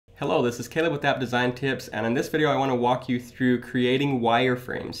Hello, this is Caleb with App Design Tips, and in this video I want to walk you through creating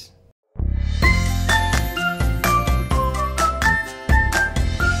wireframes.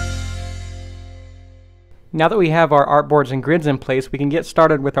 Now that we have our artboards and grids in place, we can get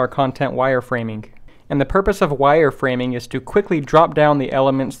started with our content wireframing. And the purpose of wireframing is to quickly drop down the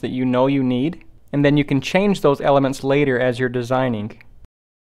elements that you know you need, and then you can change those elements later as you're designing.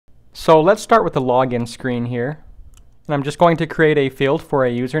 So let's start with the login screen here. And I'm just going to create a field for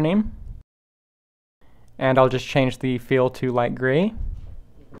a username. And I'll just change the field to light gray.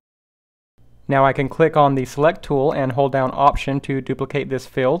 Now I can click on the select tool and hold down Option to duplicate this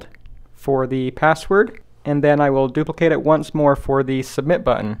field for the password. And then I will duplicate it once more for the submit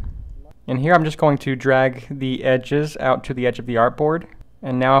button. And here I'm just going to drag the edges out to the edge of the artboard.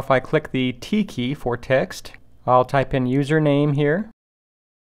 And now if I click the T key for text, I'll type in username here.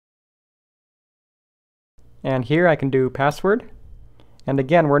 And here I can do password. And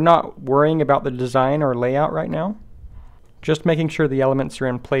again, we're not worrying about the design or layout right now. Just making sure the elements are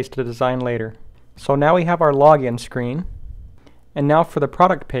in place to design later. So now we have our login screen. And now for the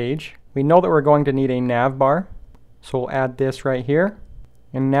product page, we know that we're going to need a nav bar. So we'll add this right here.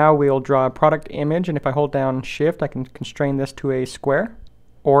 And now we'll draw a product image, and if I hold down Shift, I can constrain this to a square.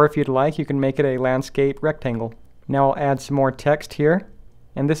 Or if you'd like, you can make it a landscape rectangle. Now I'll add some more text here.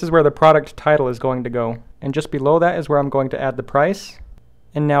 And this is where the product title is going to go. And just below that is where I'm going to add the price.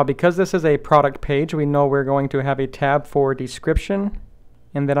 And now because this is a product page, we know we're going to have a tab for description.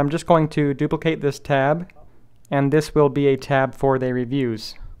 And then I'm just going to duplicate this tab. And this will be a tab for the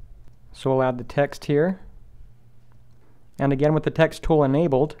reviews. So we'll add the text here. And again, with the text tool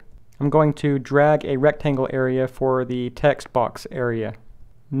enabled, I'm going to drag a rectangle area for the text box area.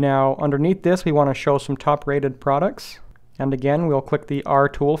 Now underneath this, we want to show some top rated products. And again, we'll click the R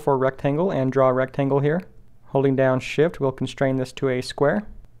tool for rectangle and draw a rectangle here. Holding down Shift, we'll constrain this to a square.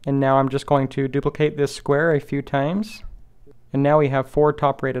 And now I'm just going to duplicate this square a few times. And now we have 4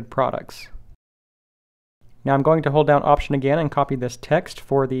 top rated products. Now I'm going to hold down Option again and copy this text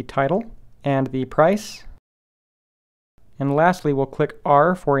for the title and the price. And lastly, we'll click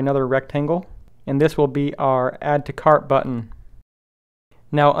R for another rectangle. And this will be our Add to Cart button.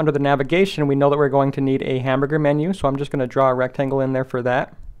 Now under the navigation, we know that we're going to need a hamburger menu, so I'm just going to draw a rectangle in there for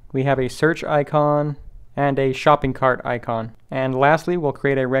that. We have a search icon and a shopping cart icon. And lastly, we'll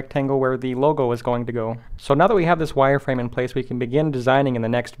create a rectangle where the logo is going to go. So now that we have this wireframe in place, we can begin designing in the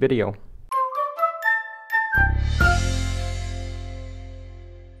next video.